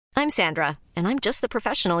I'm Sandra, and I'm just the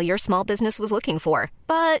professional your small business was looking for.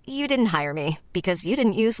 But you didn't hire me because you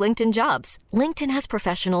didn't use LinkedIn Jobs. LinkedIn has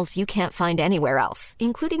professionals you can't find anywhere else,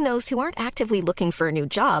 including those who aren't actively looking for a new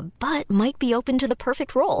job, but might be open to the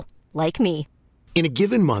perfect role, like me. In a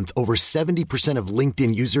given month, over 70% of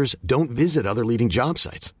LinkedIn users don't visit other leading job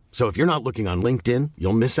sites. So if you're not looking on LinkedIn,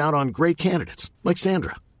 you'll miss out on great candidates like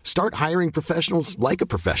Sandra. Start hiring professionals like a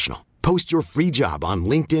professional. Post your free job on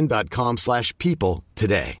linkedin.com/people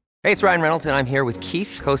today. Hey, it's Ryan Reynolds, and I'm here with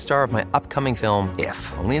Keith, co-star of my upcoming film, If,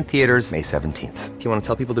 only in theaters May 17th. Do you want to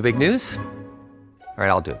tell people the big news? All right,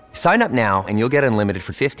 I'll do it. Sign up now and you'll get unlimited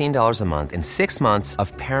for $15 a month and 6 months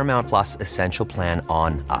of Paramount Plus Essential Plan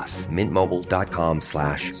on us.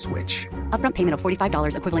 Mintmobile.com/switch. Upfront payment of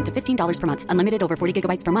 $45 equivalent to $15 per month. Unlimited over 40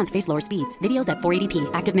 gigabytes per month. Face lower speeds. Videos at 480p.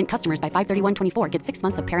 Active Mint customers by 531.24 get 6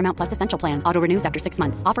 months of Paramount Plus Essential Plan. Auto renews after 6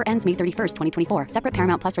 months. Offer ends May 31st, 2024. Separate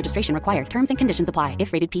Paramount Plus registration required. Terms and conditions apply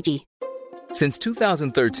if rated PG. Since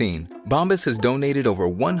 2013, Bombas has donated over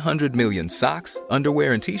 100 million socks,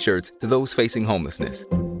 underwear, and T-shirts to those facing homelessness.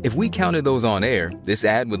 If we counted those on air, this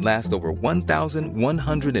ad would last over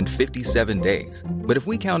 1,157 days. But if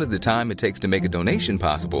we counted the time it takes to make a donation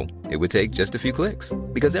possible, it would take just a few clicks.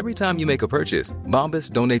 Because every time you make a purchase,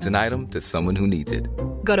 Bombas donates an item to someone who needs it.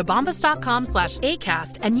 Go to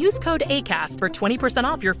bombas.com/ACAST and use code ACAST for 20%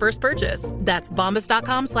 off your first purchase. That's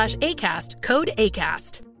bombas.com/ACAST, code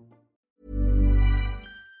ACAST.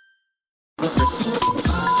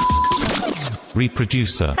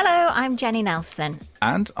 Reproducer. Hello, I'm Jenny Nelson.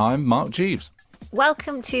 And I'm Mark Jeeves.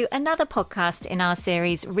 Welcome to another podcast in our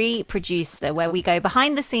series Reproducer, where we go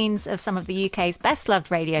behind the scenes of some of the UK's best-loved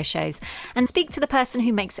radio shows and speak to the person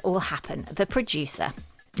who makes it all happen, the producer.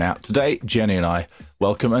 Now, today, Jenny and I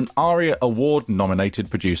welcome an ARIA Award-nominated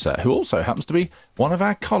producer who also happens to be one of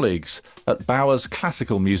our colleagues at Bauer's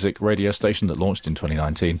classical music radio station that launched in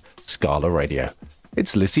 2019, Scala Radio.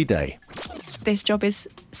 It's Lissie Day. This job is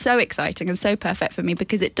so exciting and so perfect for me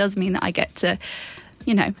because it does mean that I get to,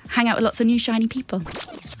 hang out with lots of new shiny people.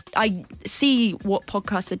 I see what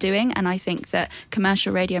podcasts are doing and I think that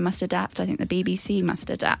commercial radio must adapt. I think the BBC must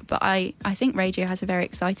adapt. But I think radio has a very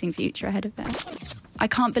exciting future ahead of it. I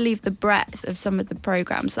can't believe the breadth of some of the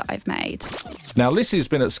programmes that I've made. Now, Lissie's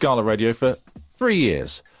been at Scala Radio for 3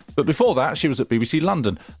 years. But before that, she was at BBC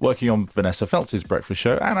London, working on Vanessa Feltz's breakfast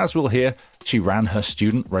show, and as we'll hear, she ran her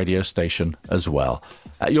student radio station as well.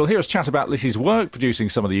 You'll hear us chat about Lissie's work producing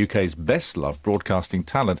some of the UK's best-loved broadcasting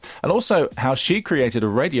talent, and also how she created a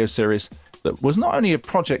radio series that was not only a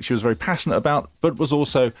project she was very passionate about, but was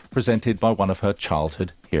also presented by one of her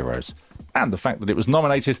childhood heroes. And the fact that it was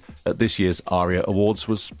nominated at this year's ARIA Awards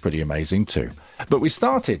was pretty amazing too. But we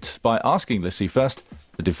started by asking Lissie first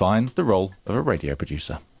to define the role of a radio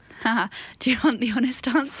producer. Do you want the honest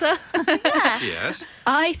answer? Yeah. Yes.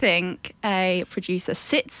 I think a producer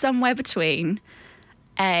sits somewhere between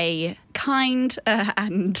a kind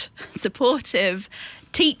and supportive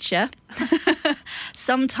teacher,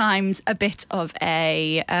 sometimes a bit of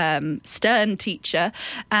a stern teacher,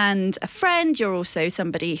 and a friend. You're also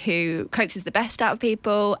somebody who coaxes the best out of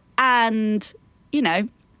people and,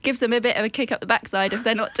 gives them a bit of a kick up the backside if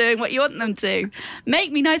they're not doing what you want them to.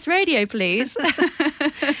 Make me nice radio, please.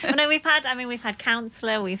 Well, no, we've had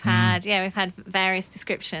counsellor, we've had various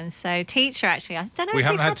descriptions. So teacher, actually, I don't know. We if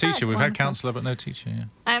haven't we've had teacher. We've had one. counsellor, but no teacher.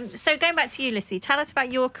 Yeah. So going back to you, Lissie, tell us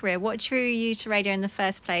about your career. What drew you to radio in the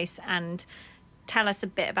first place, and tell us a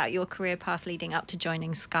bit about your career path leading up to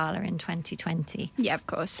joining Scala in 2020. Yeah, of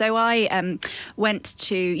course. So I went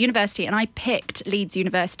to university and I picked Leeds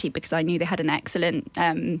University because I knew they had an excellent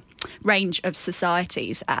range of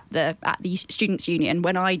societies at the Students' Union.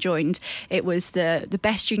 When I joined, it was the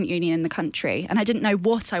best student union in the country, and I didn't know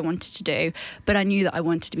what I wanted to do, but I knew that I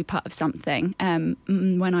wanted to be part of something.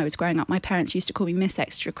 When I was growing up, my parents used to call me Miss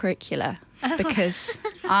Extracurricular because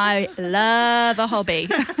I love a hobby.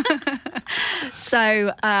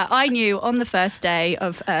 So I knew on the first day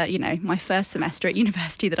of, my first semester at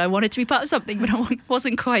university that I wanted to be part of something, but I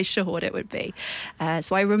wasn't quite sure what it would be.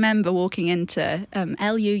 So I remember walking into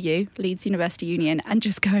LUU, Leeds University Union, and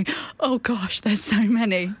just going, oh gosh, there's so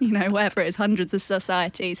many, whatever it is, hundreds of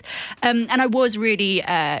societies. And I was really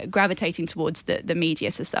gravitating towards the media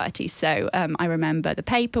society. So I remember the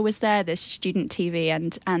paper was there, the student TV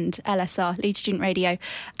and LSR, Leeds Student Radio.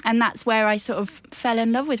 And that's where I sort of fell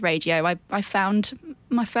in love with radio. I found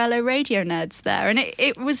my fellow radio nerds there. And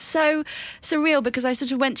it was so surreal because I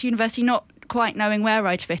sort of went to university not quite knowing where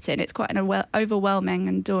I'd fit in. It's quite an overwhelming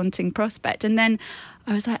and daunting prospect. And then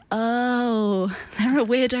I was like, oh, there are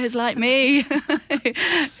weirdos like me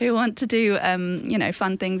who want to do,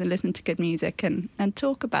 fun things and listen to good music and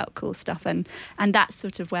talk about cool stuff. And that's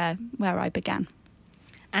sort of where I began.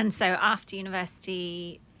 And so after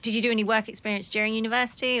university, did you do any work experience during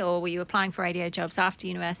university, or were you applying for radio jobs after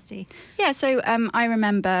university? Yeah, so I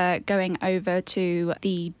remember going over to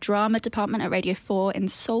the drama department at Radio 4 in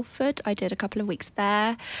Salford. I did a couple of weeks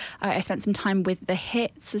there. I spent some time with The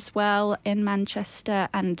Hits as well in Manchester,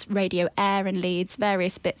 and Radio Air in Leeds,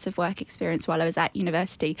 various bits of work experience while I was at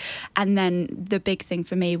university. And then the big thing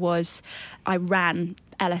for me was I ran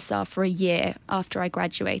LSR for a year after I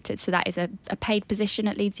graduated. So that is a paid position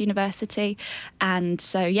at Leeds University. And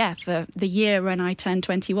so, yeah, for the year when I turned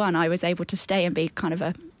 21, I was able to stay and be kind of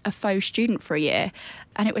a faux student for a year.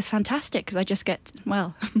 And it was fantastic because I just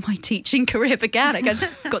my teaching career began. I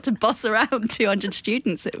got to boss around 200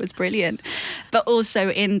 students. It was brilliant. But also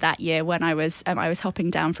in that year when I was hopping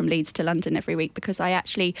down from Leeds to London every week because I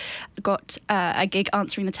actually got a gig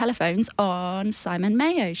answering the telephones on Simon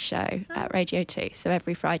Mayo's show at Radio 2. So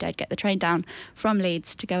every Friday I'd get the train down from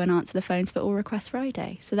Leeds to go and answer the phones for All Request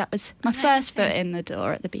Friday. So that was my first foot in the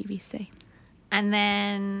door at the BBC. And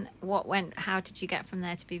then how did you get from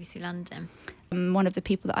there to BBC London? One of the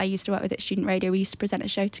people that I used to work with at Student Radio, we used to present a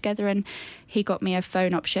show together, and he got me a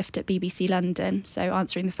phone-op shift at BBC London, so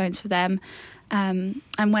answering the phones for them. And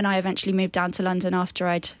when I eventually moved down to London after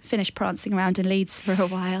I'd finished prancing around in Leeds for a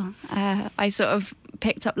while, I sort of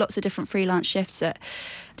picked up lots of different freelance shifts at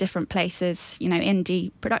different places,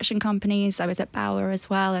 indie production companies. I was at Bauer as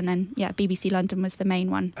well, and then, BBC London was the main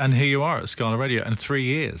one. And here you are at Scala Radio, and 3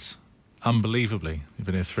 years. Unbelievably. You've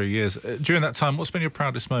been here 3 years. During that time, what's been your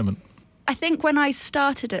proudest moment? I think when I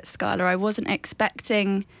started at Scala, I wasn't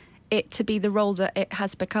expecting it to be the role that it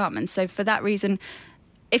has become. And so for that reason,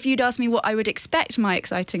 if you'd asked me what I would expect my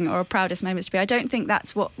exciting or proudest moments to be, I don't think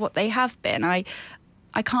that's what they have been. I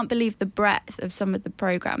can't believe the breadth of some of the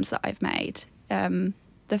programmes that I've made.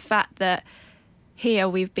 The fact that here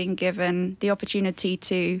we've been given the opportunity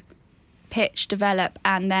to pitch, develop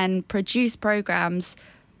and then produce programmes,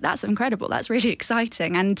 that's incredible. That's really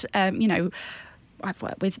exciting. And, I've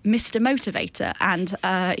worked with Mr. Motivator and,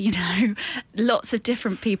 lots of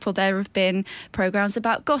different people. There have been programmes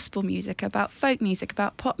about gospel music, about folk music,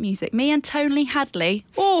 about pop music. Me and Tony Hadley,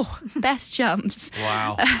 best chums.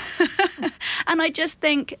 Wow. And I just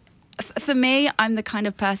think, for me, I'm the kind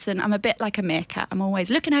of person, I'm a bit like a meerkat. I'm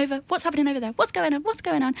always looking over, what's happening over there? What's going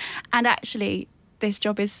on? And actually, this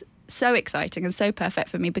job is so exciting and so perfect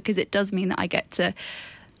for me because it does mean that I get to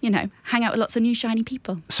hang out with lots of new shiny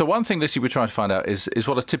people. So one thing, Lissie, we're trying to find out is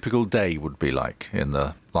what a typical day would be like in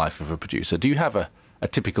the life of a producer. Do you have a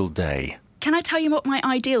typical day? Can I tell you what my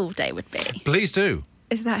ideal day would be? Please do.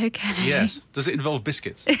 Is that okay? Yes. Does it involve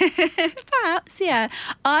biscuits? Perhaps, yeah.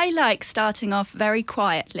 I like starting off very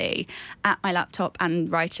quietly at my laptop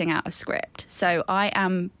and writing out a script. So I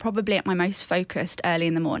am probably at my most focused early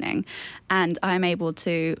in the morning, and I am able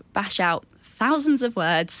to bash out thousands of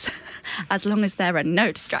words as long as there are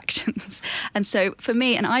no distractions. And so for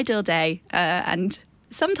me, an ideal day and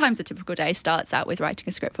sometimes a typical day starts out with writing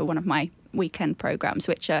a script for one of my weekend programmes,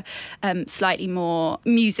 which are slightly more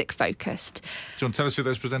music focused. Do you want to tell us who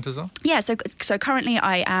those presenters are? Yeah, so currently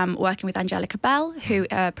I am working with Angelica Bell, who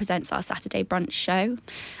presents our Saturday brunch show.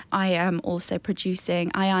 I am also producing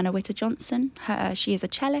Ayana Witter-Johnson. She is a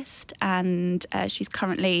cellist and she's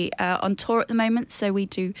currently on tour at the moment, so we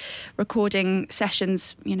do recording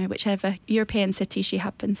sessions, whichever European city she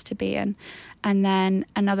happens to be in. And then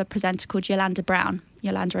another presenter called Yolanda Brown.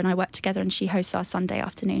 Yolanda and I work together and she hosts our Sunday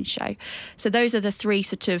afternoon show. So those are the three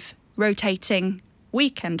sort of rotating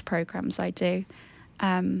weekend programmes I do.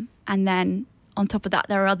 And then on top of that,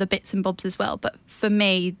 there are other bits and bobs as well. But for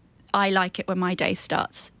me, I like it when my day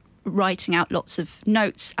starts writing out lots of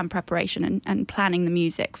notes and preparation and planning the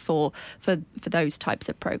music for those types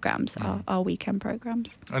of programmes, our weekend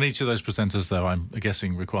programmes. And each of those presenters, though, I'm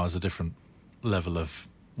guessing requires a different level of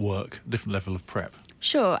work, different level of prep.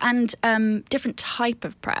 Sure, and different type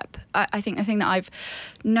of prep. I think the thing that I've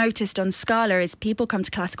noticed on Scala is people come to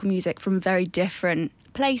classical music from very different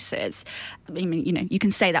places. I mean, you can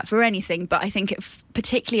say that for anything, but I think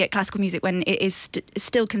particularly at classical music, when it is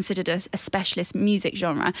still considered a specialist music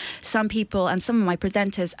genre, some people and some of my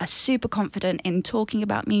presenters are super confident in talking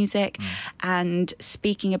about music and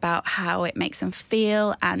speaking about how it makes them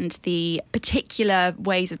feel and the particular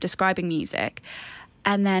ways of describing music.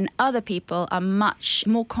 And then other people are much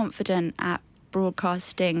more confident at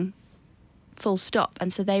broadcasting full stop.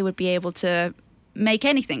 And so they would be able to make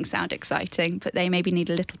anything sound exciting, but they maybe need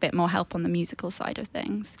a little bit more help on the musical side of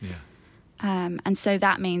things. Yeah. And so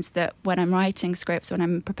that means that when I'm writing scripts, when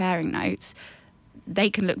I'm preparing notes, they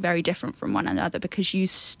can look very different from one another because you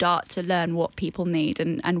start to learn what people need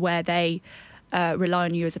and where they rely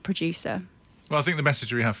on you as a producer. Well, I think the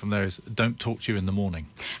message we have from there is don't talk to you in the morning.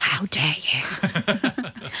 How dare you?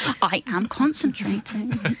 I am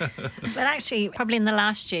concentrating. But actually, probably in the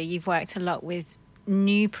last year, you've worked a lot with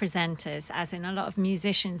new presenters, as in a lot of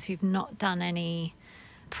musicians who've not done any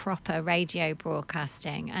proper radio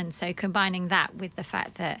broadcasting. And so combining that with the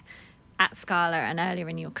fact that at Scala and earlier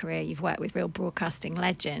in your career, you've worked with real broadcasting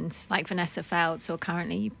legends like Vanessa Feltz, or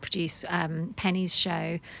currently you produce Penny's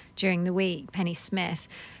show during the week, Penny Smith.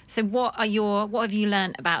 So what have you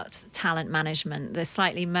learnt about talent management, the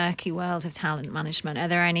slightly murky world of talent management? Are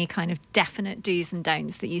there any kind of definite do's and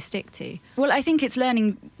don'ts that you stick to? Well, I think it's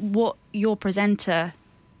learning what your presenter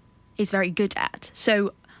is very good at.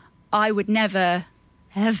 So I would never,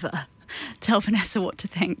 ever tell Vanessa what to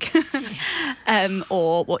think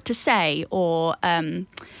or what to say or,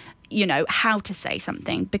 how to say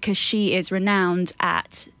something, because she is renowned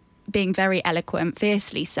at being very eloquent,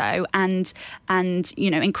 fiercely so, and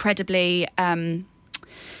incredibly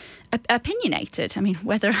opinionated. I mean,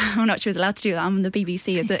 whether or not she was allowed to do that on the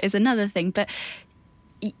BBC is another thing. But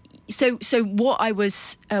so what I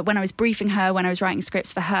was when I was briefing her, when I was writing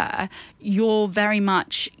scripts for her, you're very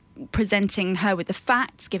much presenting her with the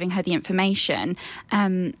facts, giving her the information,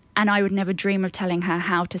 and I would never dream of telling her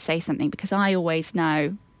how to say something because I always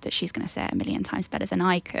know that she's going to say it a million times better than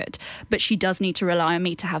I could, but she does need to rely on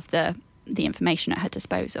me to have the information at her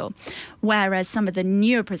disposal. Whereas some of the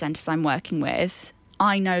newer presenters I'm working with,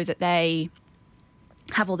 I know that they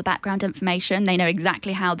have all the background information. They know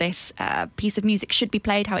exactly how this piece of music should be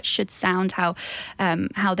played, how it should sound, how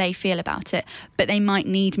they feel about it, but they might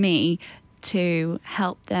need me to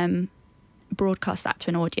help them broadcast that to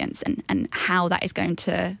an audience and how that is going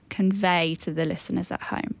to convey to the listeners at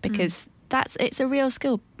home, because it's a real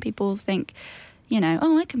skill. People think,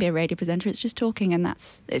 I can be a radio presenter, it's just talking, and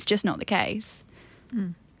it's just not the case.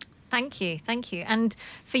 Thank you. And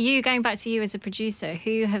for you, going back to you as a producer,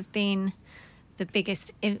 who have been the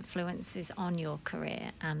biggest influences on your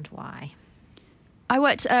career and why? I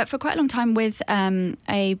worked for quite a long time with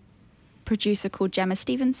a producer called Gemma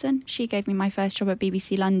Stevenson. She gave me my first job at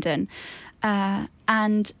BBC London.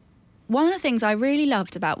 And one of the things I really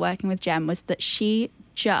loved about working with Gem was that she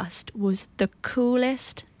just was the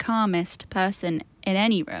coolest, calmest person in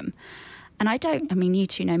any room. And you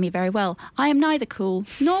two know me very well. I am neither cool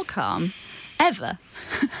nor calm, ever.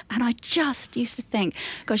 And I just used to think,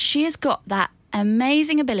 gosh, she has got that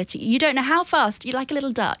amazing ability. You don't know how fast, you're like a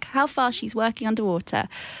little duck, how fast she's working underwater.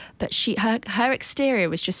 But her exterior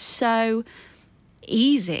was just so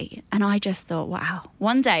easy. And I just thought, wow,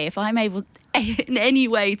 one day if I'm able in any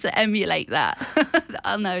way to emulate that,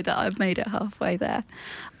 I'll know that I've made it halfway there.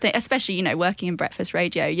 Especially, working in breakfast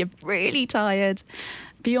radio, you're really tired,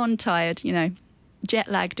 beyond tired,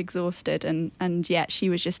 jet-lagged, exhausted, and yet she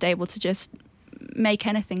was just able to just make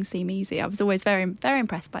anything seem easy. I was always very, very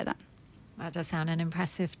impressed by that. That does sound an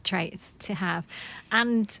impressive trait to have.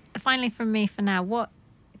 And finally from me for now, what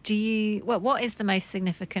is the most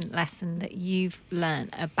significant lesson that you've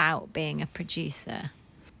learned about being a producer?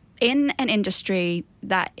 In an industry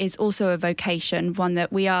that is also a vocation, one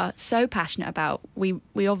that we are so passionate about,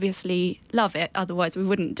 we obviously love it, otherwise we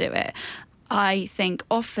wouldn't do it. I think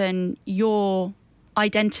often your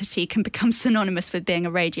identity can become synonymous with being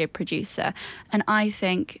a radio producer. And I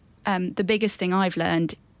think the biggest thing I've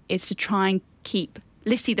learned is to try and keep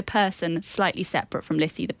Lissie the person slightly separate from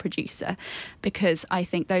Lissie the producer, because I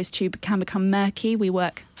think those two can become murky. We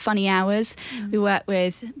work funny hours, we work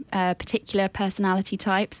with particular personality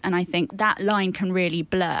types, and I think that line can really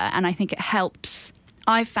blur, and I think it helps.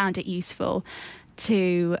 I've found it useful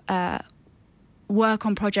to work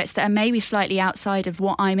on projects that are maybe slightly outside of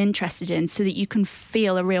what I'm interested in, so that you can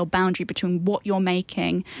feel a real boundary between what you're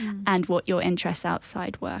making and what your interests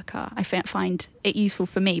outside work are. I find it useful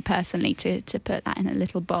for me personally to put that in a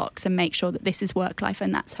little box and make sure that this is work life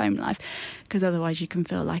and that's home life, because otherwise you can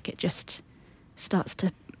feel like it just starts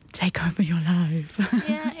to take over your life.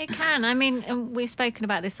 Yeah, it can. I mean, we've spoken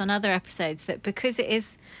about this on other episodes, that because it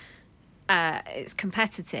is it's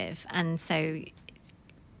competitive, and so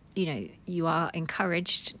you are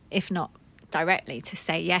encouraged, if not directly, to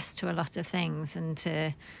say yes to a lot of things and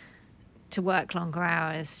to work longer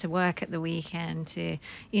hours, to work at the weekend,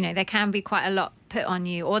 there can be quite a lot put on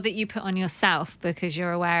you, or that you put on yourself, because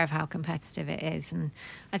you're aware of how competitive it is. And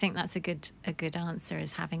I think that's a good answer,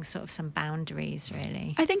 is having sort of some boundaries,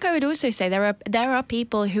 really. I think I would also say there are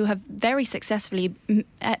people who have very successfully,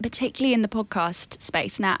 particularly in the podcast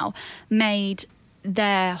space now, made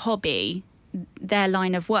their hobby their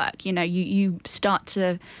line of work. You start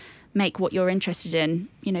to make what you're interested in,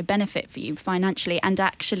 benefit for you financially. And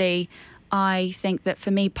actually, I think that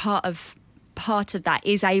for me, part of that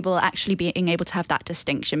is being able to have that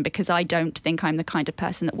distinction, because I don't think I'm the kind of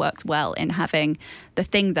person that works well in having the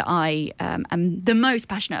thing that I am the most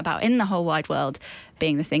passionate about in the whole wide world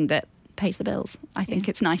being the thing that pays the bills. I think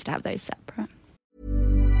it's nice to have those separate.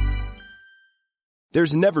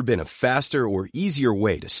 There's never been a faster or easier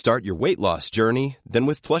way to start your weight loss journey than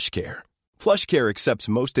with PlushCare. PlushCare accepts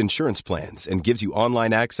most insurance plans and gives you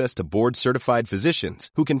online access to board-certified physicians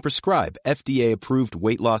who can prescribe FDA-approved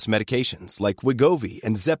weight loss medications like Wegovy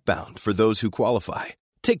and Zepbound for those who qualify.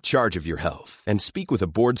 Take charge of your health and speak with a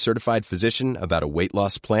board-certified physician about a weight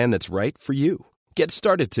loss plan that's right for you. Get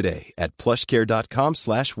started today at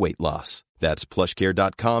plushcare.com/weight-loss. That's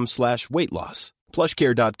plushcare.com/weight-loss.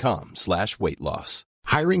 plushcare.com/weight-loss.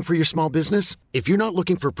 Hiring for your small business? If you're not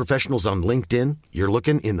looking for professionals on LinkedIn, you're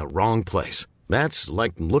looking in the wrong place. That's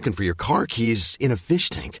like looking for your car keys in a fish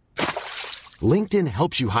tank. LinkedIn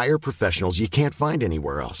helps you hire professionals you can't find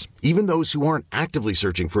anywhere else, even those who aren't actively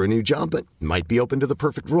searching for a new job but might be open to the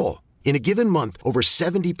perfect role. In a given month, over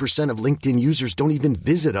 70% of LinkedIn users don't even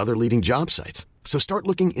visit other leading job sites. So start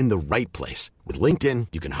looking in the right place. With LinkedIn,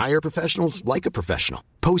 you can hire professionals like a professional.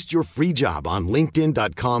 Post your free job on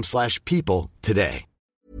linkedin.com/people today.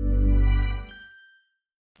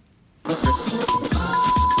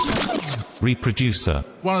 Reproducer.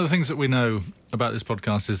 One of the things that we know about this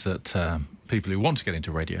podcast is that people who want to get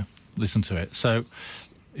into radio listen to it. So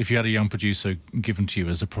if you had a young producer given to you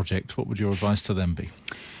as a project, what would your advice to them be?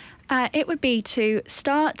 It would be to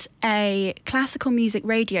start a classical music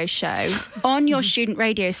radio show on your student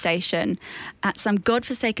radio station at some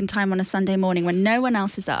godforsaken time on a Sunday morning when no one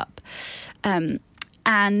else is up. And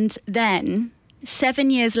then 7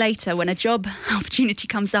 years later, when a job opportunity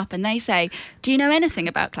comes up and they say, do you know anything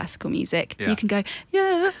about classical music? Yeah. You can go,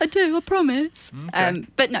 yeah, I do, I promise. Okay.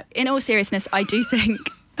 But no, in all seriousness, I do think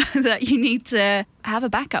that you need to have a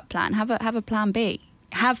backup plan, have a plan B.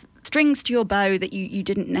 Have strings to your bow that you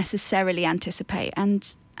didn't necessarily anticipate,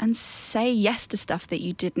 and say yes to stuff that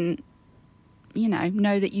you didn't,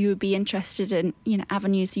 know that you would be interested in,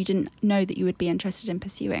 avenues you didn't know that you would be interested in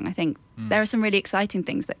pursuing. I think there are some really exciting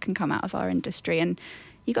things that can come out of our industry, and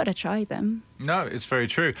you got to try them. No, it's very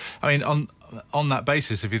true. I mean, on that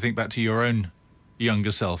basis, if you think back to your own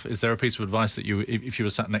younger self, is there a piece of advice that if you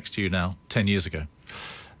were sat next to you now 10 years ago,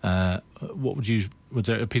 was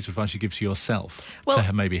there a piece of advice you give to yourself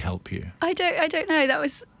to maybe help you? I don't know. That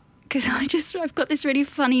was because I've got this really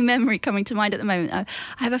funny memory coming to mind at the moment. I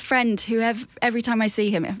have a friend who every time I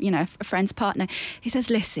see him, a friend's partner, he says,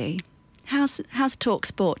 Lissie, how's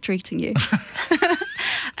TalkSport treating you?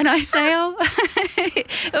 And I say,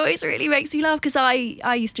 it always really makes me laugh, because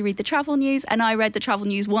I used to read the travel news, and I read the travel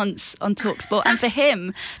news once on TalkSport, and for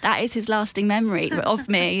him, that is his lasting memory of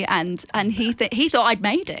me, and he thought I'd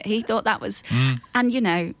made it. He thought that was, and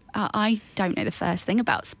I don't know the first thing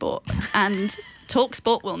about sport, and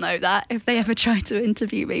TalkSport will know that if they ever try to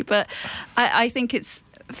interview me, but I think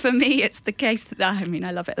for me, it's the case that, I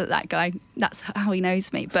love it that guy, that's how he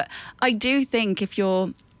knows me. But I do think if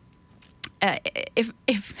you're, if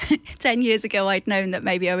 10 years ago I'd known that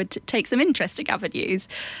maybe I would take some interesting avenues,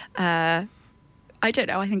 I don't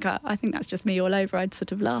know, I think that's just me all over. I'd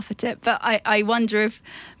sort of laugh at it. But I wonder if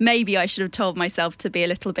maybe I should have told myself to be a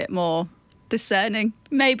little bit more discerning.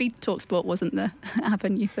 Maybe TalkSport wasn't the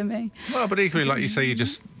avenue for me. Well, but equally, like you say, you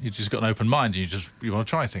just got an open mind. You want to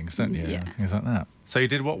try things, don't you? Yeah. Things like that. So you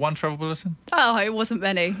did one travel bulletin? Oh, it wasn't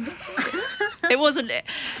many. It wasn't.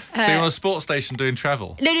 So you're on a sports station doing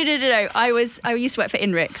travel? No. I used to work for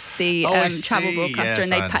INRIX, the travel broadcaster, and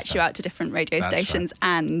they'd patch you out to different radio stations.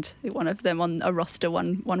 Right. And one of them on a roster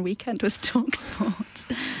one weekend was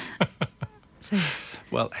TalkSport. So yes.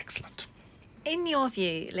 Well, excellent. In your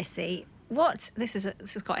view, Lissie, this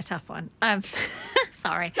is quite a tough one.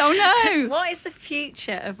 Sorry. Oh no. What is the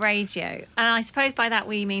future of radio? And I suppose by that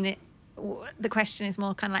we mean it. The question is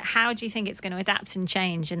more kind of like, how do you think it's going to adapt and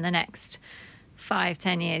change in the next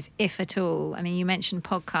 5-10 years, if at all? I mean, you mentioned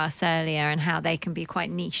podcasts earlier and how they can be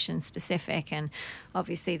quite niche and specific, and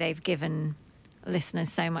obviously they've given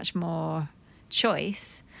listeners so much more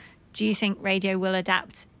choice. Do you think radio will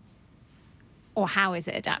adapt, or how is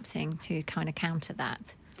it adapting to kind of counter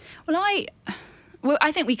that? Well,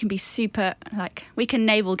 I think we can be super, we can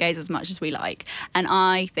navel gaze as much as we like. And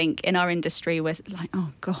I think in our industry, we're like,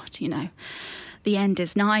 oh God, the end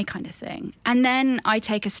is nigh kind of thing. And then I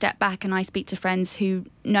take a step back and I speak to friends who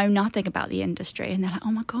know nothing about the industry. And they're like,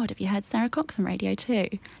 oh my God, have you heard Sarah Cox on radio too?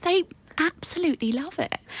 They absolutely love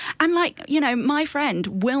it. And like, you know, my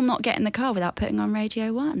friend will not get in the car without putting on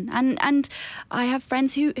Radio 1. And I have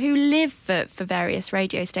friends who live for various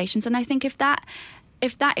radio stations. And I think if that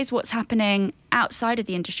is what's happening outside of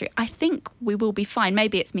the industry, I think we will be fine.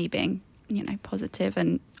 Maybe it's me being, you know, positive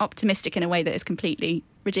and optimistic in a way that is completely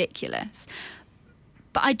ridiculous.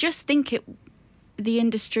 But I just think the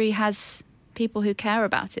industry has people who care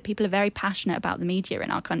about it. People are very passionate about the media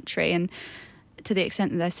in our country, and to the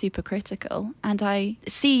extent that they're super critical. And I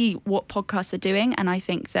see what podcasts are doing, and I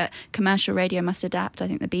think that commercial radio must adapt. I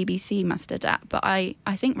think the BBC must adapt. But I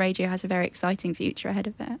think radio has a very exciting future ahead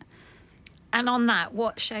of it. And on that,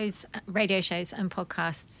 what shows, radio shows and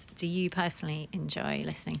podcasts do you personally enjoy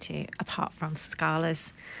listening to, apart from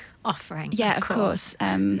Scala's offering? Yeah, of course.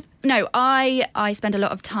 No, I spend a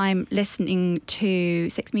lot of time listening to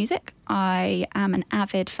Six Music. I am an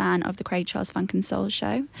avid fan of the Craig Charles Funk and Soul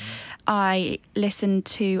show. I listen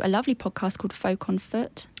to a lovely podcast called Folk on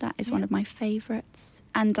Foot. That is one of my favourites.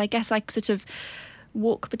 And I guess I sort of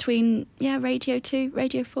walk between Radio 2,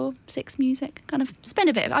 Radio 4, Six Music. Kind of spend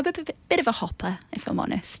I'm a bit of a hopper, if I'm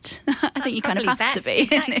honest. I think you kind of have to be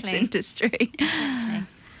in this industry. Exactly.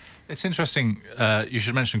 It's interesting you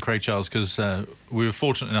should mention Craig Charles, because we were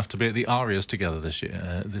fortunate enough to be at the Arias together this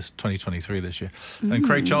year, this 2023 this year. And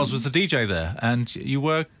Craig Charles was the DJ there, and you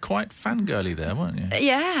were quite fangirly there, weren't you?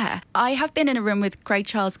 Yeah. I have been in a room with Craig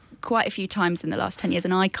Charles quite a few times in the last 10 years,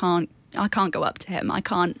 and I can't go up to him. I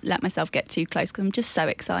can't let myself get too close because I'm just so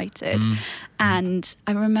excited. And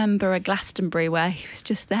I remember a Glastonbury where he was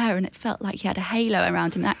just there and it felt like he had a halo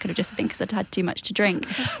around him. That could have just been because I'd had too much to drink.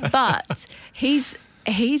 But he's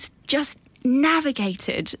just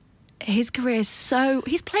navigated his career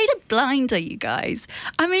he's played a blinder, you guys.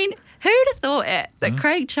 I mean, who'd have thought it that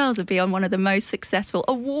Craig Charles would be on one of the most successful,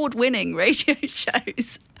 award-winning radio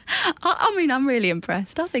shows? I mean, I'm really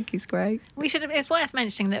impressed. I think he's great. It's worth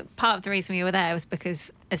mentioning that part of the reason we were there was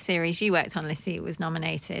because a series you worked on, Lissie, was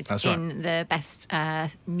nominated in the Best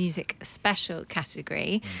Music Special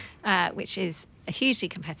category, which is a hugely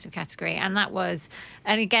competitive category. And that was,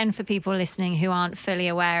 and again, for people listening who aren't fully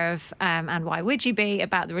aware of, and why would you be,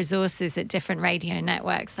 about the resources at different radio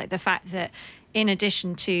networks, like the fact that in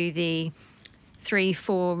addition to the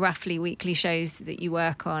 3-4 roughly weekly shows that you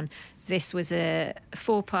work on, this was a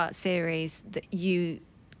 4-part series that you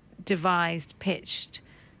devised, pitched.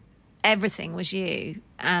 Everything was you.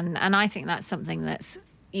 And I think that's something that's,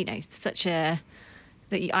 you know,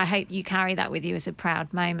 I hope you carry that with you as a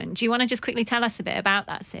proud moment. Do you want to just quickly tell us a bit about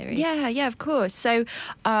that series? Yeah, of course. So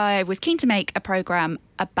I was keen to make a programme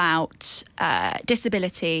about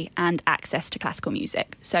disability and access to classical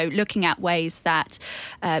music. So looking at ways that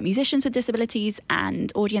musicians with disabilities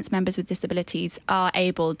and audience members with disabilities are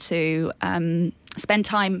able to spend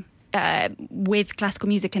time with classical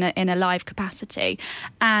music in a live capacity.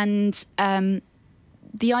 And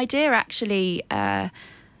the idea actually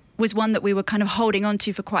was one that we were kind of holding on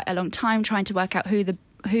to for quite a long time, trying to work out who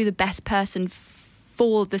the best person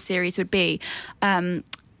for the series would be.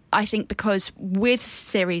 I think because with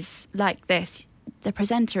series like this, the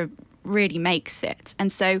presenter really makes it.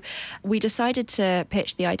 And so we decided to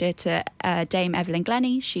pitch the idea to Dame Evelyn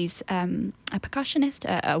Glennie. She's a percussionist,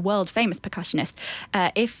 a world-famous percussionist.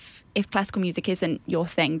 If classical music isn't your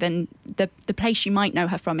thing, then the place you might know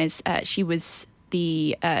her from is she was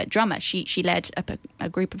the drummer. She led a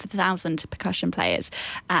group of 1,000 percussion players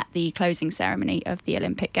at the closing ceremony of the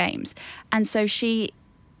Olympic Games. And so she's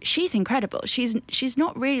incredible. She's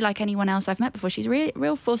not really like anyone else I've met before. She's a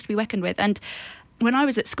real force to be reckoned with. And when I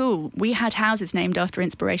was at school, we had houses named after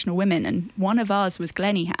inspirational women, and one of ours was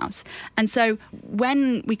Glennie House. And so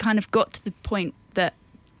when we kind of got to the point that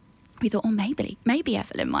we thought, maybe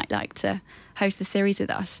Evelyn might like to host the series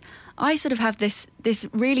with us, I sort of have this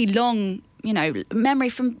really long, you know, memory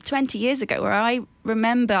from 20 years ago where I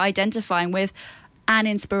remember identifying with an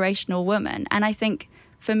inspirational woman. And I think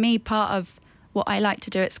for me, part of what I like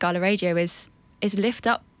to do at Scala Radio is lift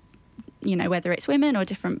up, you know, whether it's women or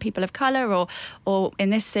different people of colour or in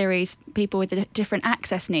this series, people with different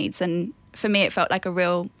access needs. And for me, it felt like a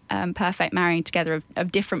real perfect marrying together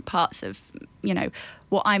of different parts of, you know,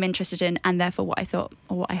 what I'm interested in, and therefore what I thought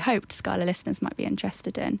or what I hoped Scala listeners might be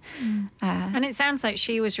interested in. And it sounds like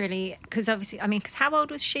she was really, because obviously, I mean, because how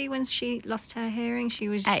old was she when she lost her hearing? She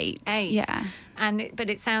was 8. Yeah. But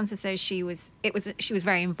it sounds as though she was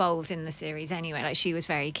very involved in the series anyway. Like she was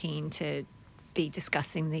very keen to be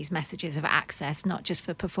discussing these messages of access, not just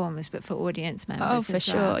for performers but for audience members. Oh, for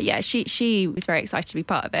sure. Yeah, she was very excited to be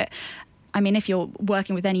part of it. I mean, if you're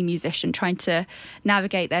working with any musician, trying to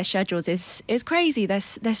navigate their schedules is crazy. They're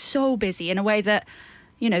so busy in a way that,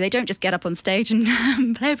 they don't just get up on stage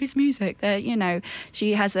and play a piece of music.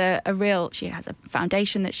 She has a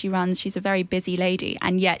foundation that she runs. She's a very busy lady,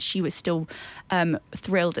 and yet she was still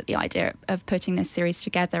thrilled at the idea of putting this series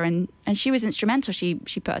together. And she was instrumental. She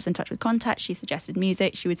put us in touch with contacts. She suggested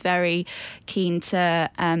music. She was very keen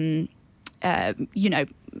to,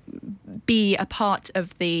 be a part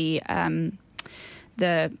of the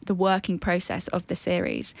working process of the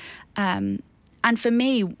series. And for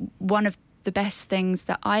me, one of the best things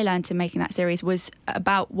that I learned in making that series was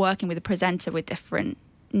about working with a presenter with different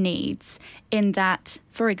needs. In that,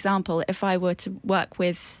 for example, if I were to work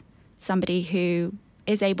with somebody who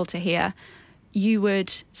is able to hear, you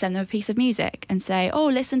would send them a piece of music and say, oh,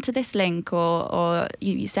 listen to this link, or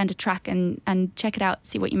you send a track and check it out,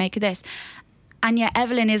 see what you make of this. And yet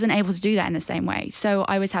Evelyn isn't able to do that in the same way. So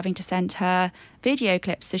I was having to send her video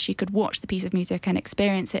clips so she could watch the piece of music and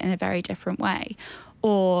experience it in a very different way.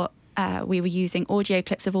 Or we were using audio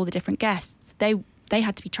clips of all the different guests. They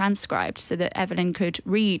had to be transcribed so that Evelyn could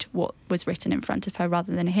read what was written in front of her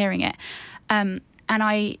rather than hearing it. And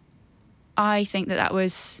I think that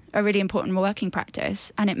was a really important working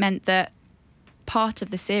practice. And it meant that part of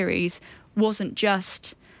the series wasn't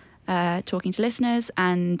just talking to listeners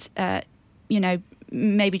and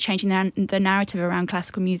maybe changing the narrative around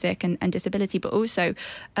classical music and disability, but also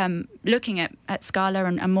looking at Scala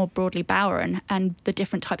and more broadly Bauer and the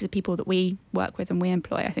different types of people that we work with and we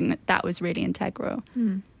employ. I think that was really integral.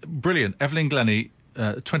 Brilliant. Evelyn Glennie,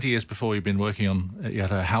 20 years before you've been working on, you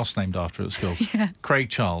had a house named after at school. Yeah. Craig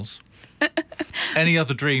Charles. Any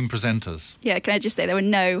other dream presenters? Yeah, can I just say there were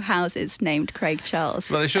no houses named Craig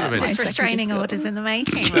Charles? Well, they should have been. Just restraining orders in the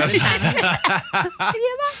making. Can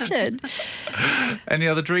you imagine? Any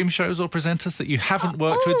other dream shows or presenters that you haven't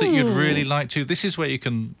worked with that you'd really like to? This is where you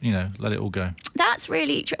can, let it all go. That's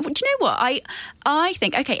really true. Do you know what? I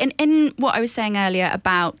think, okay, in what I was saying earlier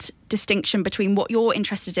about distinction between what you're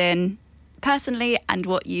interested in personally and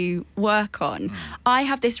what you work on, I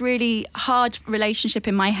have this really hard relationship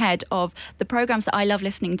in my head of the programs that I love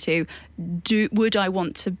listening to. Would I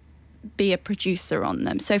want to be a producer on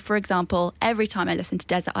them? So, for example, every time I listen to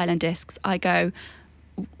Desert Island Discs, I go,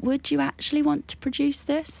 would you actually want to produce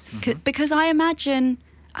this? Because I imagine,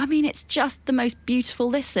 it's just the most beautiful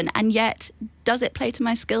listen, and yet, does it play to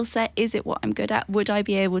my skill set? Is it what I'm good at? Would I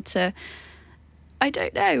be able to, I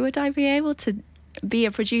don't know, would I be able to be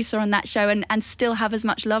a producer on that show and still have as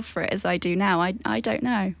much love for it as I do now? I don't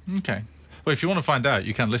know. Okay. Well, if you want to find out,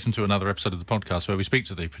 you can listen to another episode of the podcast where we speak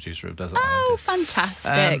to the producer of Desert Island. Oh,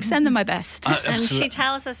 fantastic. Send them my best. And she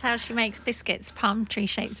tells us how she makes biscuits, palm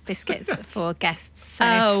tree-shaped biscuits for guests. So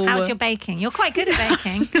how's your baking? You're quite good at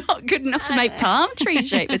baking. Not good enough to make palm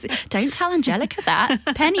tree-shaped biscuits. Don't tell Angelica that.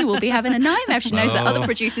 Penny will be having a nightmare if she knows that other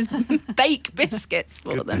producers bake biscuits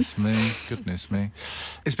for them. Goodness me.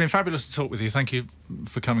 It's been fabulous to talk with you. Thank you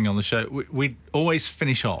for coming on the show. We always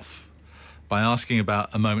finish off by asking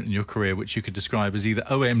about a moment in your career which you could describe as either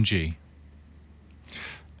OMG,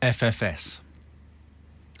 FFS,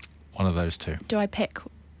 one of those two. Do I pick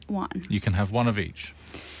one? You can have one of each.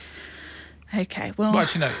 Okay, well... Well,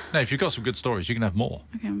 actually, no, if you've got some good stories, you can have more.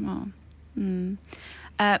 Okay, well...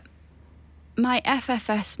 my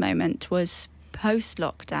FFS moment was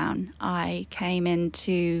post-lockdown. I came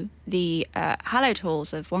into the hallowed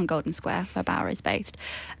halls of One Golden Square, where Bauer is based,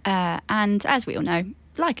 and as we all know,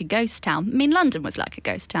 like a ghost town. London was like a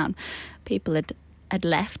ghost town. People had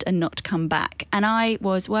left and not come back. And I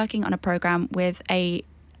was working on a programme with a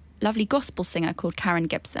lovely gospel singer called Karen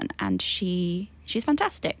Gibson, and she's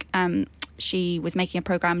fantastic. She was making a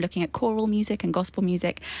programme looking at choral music and gospel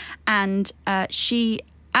music, and she,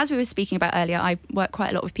 as we were speaking about earlier, I work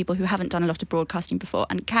quite a lot with people who haven't done a lot of broadcasting before,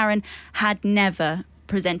 and Karen had never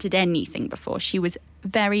presented anything before. She was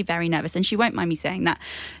very, very nervous, and she won't mind me saying that.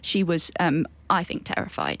 She was, I think,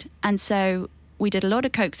 terrified. And so we did a lot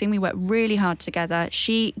of coaxing. We worked really hard together.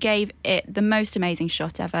 She gave it the most amazing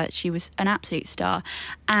shot ever. She was an absolute star.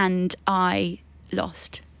 And I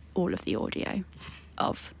lost all of the audio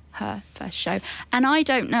of her first show. And I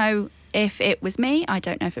don't know if it was me. I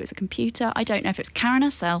don't know if it was a computer. I don't know if it was Karen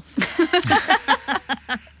herself.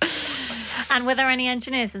 And were there any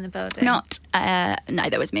engineers in the building? No,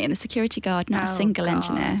 there was me and the security guard, not a single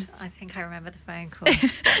engineer. I think I remember the phone call.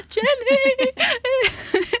 Jenny!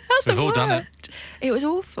 We've all done it. It was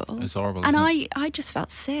awful. It's horrible. And I just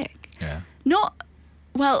felt sick. Yeah.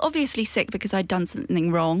 Well, obviously sick because I'd done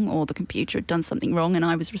something wrong, or the computer had done something wrong and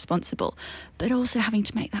I was responsible. But also having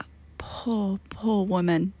to make that poor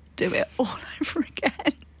woman do it all over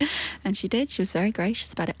again. And she did. She was very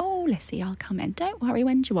gracious about it. Oh, Lissie, I'll come in. Don't worry,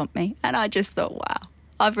 when do you want me? And I just thought, wow,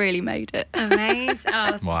 I've really made it. Amazing.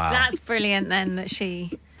 Oh, Wow. That's brilliant then that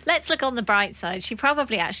she... Let's look on the bright side. She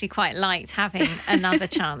probably actually quite liked having another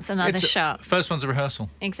chance, another shot. First one's a rehearsal.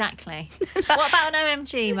 Exactly. What about an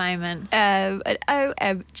OMG moment? An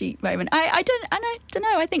OMG moment. I don't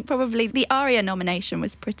know. I think probably the ARIA nomination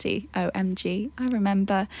was pretty OMG. I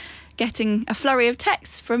remember getting a flurry of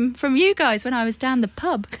texts from you guys when I was down the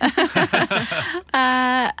pub.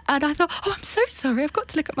 And I thought, oh, I'm so sorry. I've got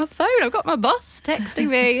to look at my phone. I've got my boss texting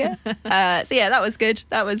me. So yeah, that was good.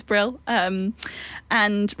 That was brill.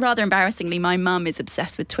 And rather embarrassingly, my mum is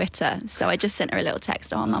obsessed with Twitter. So I just sent her a little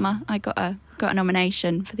text. Oh, Mama, I got a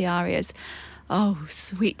nomination for the ARIAs. Oh,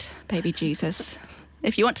 sweet baby Jesus.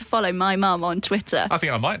 If you want to follow my mum on Twitter... I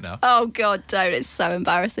think I might now. Oh, God, don't. It's so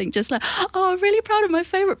embarrassing. Just like, oh, I'm really proud of my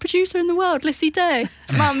favourite producer in the world, Lissie Day.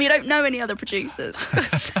 Mum, you don't know any other producers.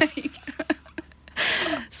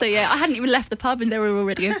 So, yeah, I hadn't even left the pub and there were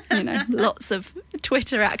already, lots of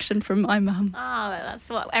Twitter action from my mum. Oh, that's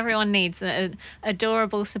what everyone needs, an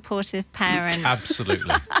adorable, supportive parent.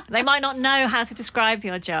 Absolutely. They might not know how to describe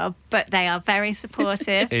your job, but they are very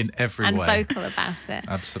supportive in every and way. vocal about it.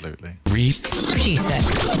 Absolutely.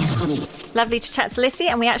 Lovely to chat to Lissie,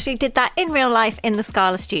 and we actually did that in real life in the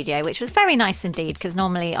Scala studio, which was very nice indeed, because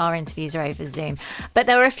normally our interviews are over Zoom. But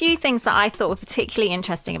there were a few things that I thought were particularly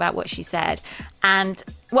interesting about what she said. And,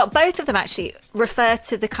 well, both of them actually refer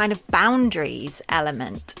to the kind of boundaries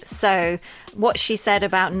element. So what she said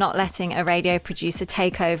about not letting a radio producer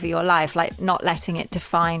take over your life, like not letting it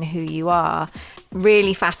define who you are,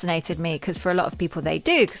 really fascinated me, because for a lot of people they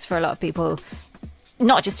do, because for a lot of people,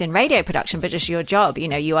 not just in radio production, but just your job,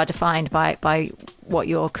 you are defined by what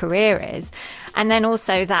your career is. And then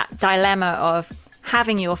also that dilemma of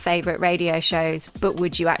having your favourite radio shows, but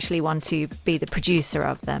would you actually want to be the producer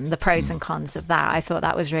of them? The pros and cons of that. I thought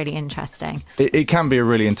that was really interesting. It can be a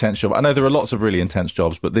really intense job. I know there are lots of really intense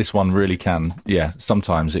jobs, but this one really can,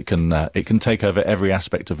 sometimes it can take over every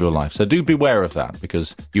aspect of your life. So do beware of that,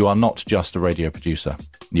 because you are not just a radio producer.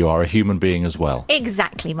 You are a human being as well.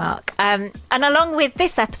 Exactly, Mark. And along with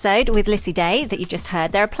this episode with Lissie Day that you just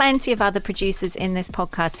heard, there are plenty of other producers in this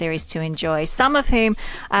podcast series to enjoy, some of whom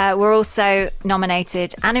were also nominated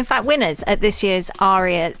and in fact winners at this year's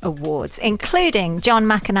ARIA Awards, including John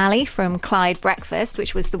McAnally from Clyde Breakfast,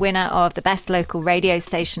 which was the winner of the Best Local Radio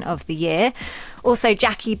Station of the Year. Also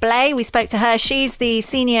Jackie Blay, we spoke to her. She's the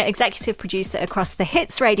senior executive producer across the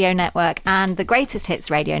Hits Radio Network and the Greatest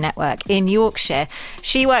Hits Radio Network in Yorkshire.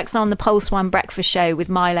 She works on the Pulse One Breakfast Show with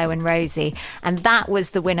Milo and Rosie, and that was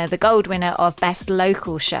the winner, the gold winner of Best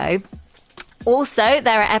Local Show. Also,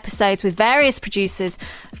 there are episodes with various producers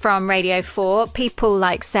from Radio 4, people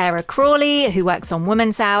like Sarah Crawley, who works on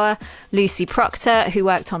Woman's Hour, Lucy Proctor, who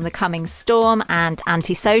worked on The Coming Storm and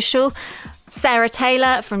Antisocial, Sarah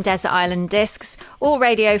Taylor from Desert Island Discs, all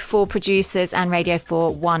Radio 4 producers, and Radio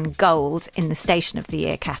 4 won gold in the Station of the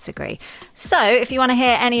Year category. So if you want to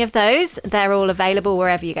hear any of those, they're all available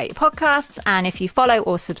wherever you get your podcasts. And if you follow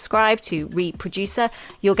or subscribe to Reproducer,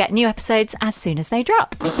 you'll get new episodes as soon as they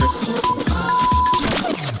drop.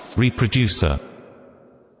 Reproducer.